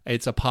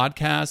 It's a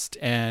podcast,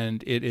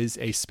 and it is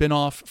a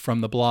spinoff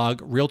from the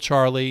blog Real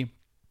Charlie.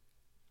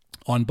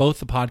 On both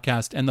the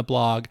podcast and the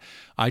blog,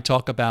 I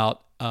talk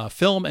about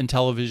film and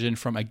television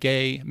from a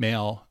gay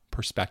male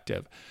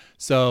perspective.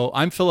 So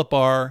I'm Philip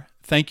Barr.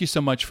 Thank you so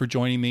much for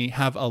joining me.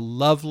 Have a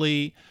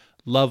lovely,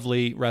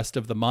 lovely rest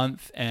of the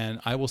month, and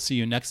I will see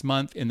you next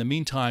month. In the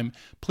meantime,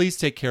 please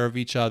take care of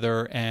each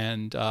other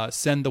and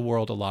send the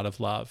world a lot of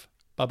love.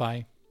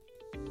 Bye-bye.